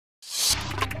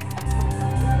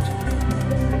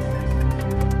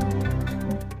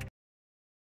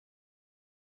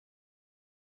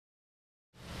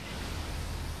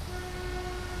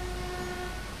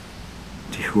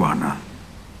Tijuana.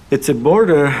 It's a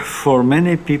border for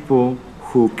many people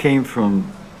who came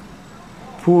from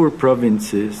poor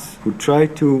provinces, who try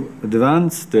to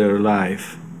advance their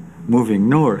life moving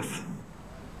north.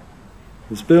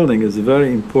 This building is a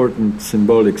very important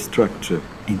symbolic structure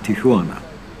in Tijuana.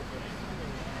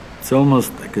 It's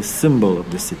almost like a symbol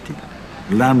of the city,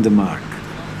 landmark.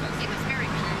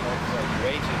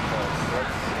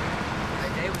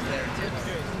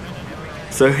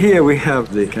 So here we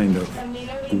have the kind of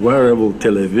wearable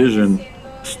television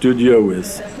studio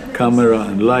with camera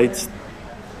and lights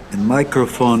and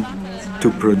microphone to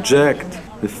project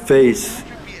the face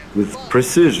with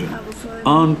precision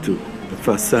onto the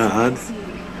facade.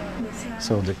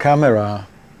 So the camera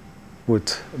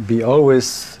would be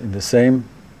always in the same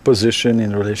position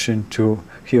in relation to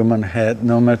human head,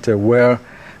 no matter where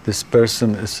this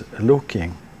person is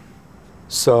looking.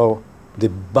 So the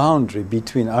boundary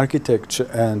between architecture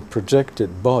and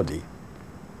projected body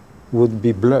would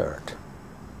be blurred.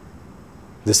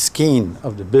 The skin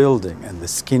of the building and the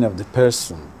skin of the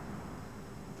person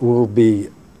will be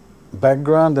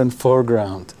background and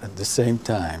foreground at the same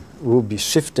time, will be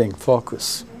shifting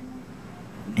focus.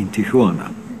 In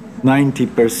Tijuana,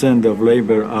 90% of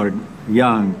labor are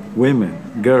young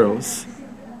women, girls.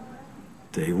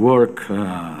 They work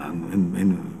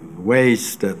in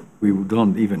ways that we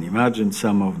don't even imagine,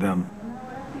 some of them.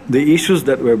 The issues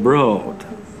that were brought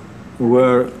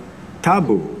were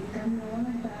taboo,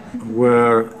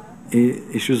 were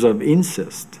issues of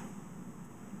incest,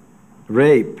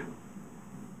 rape,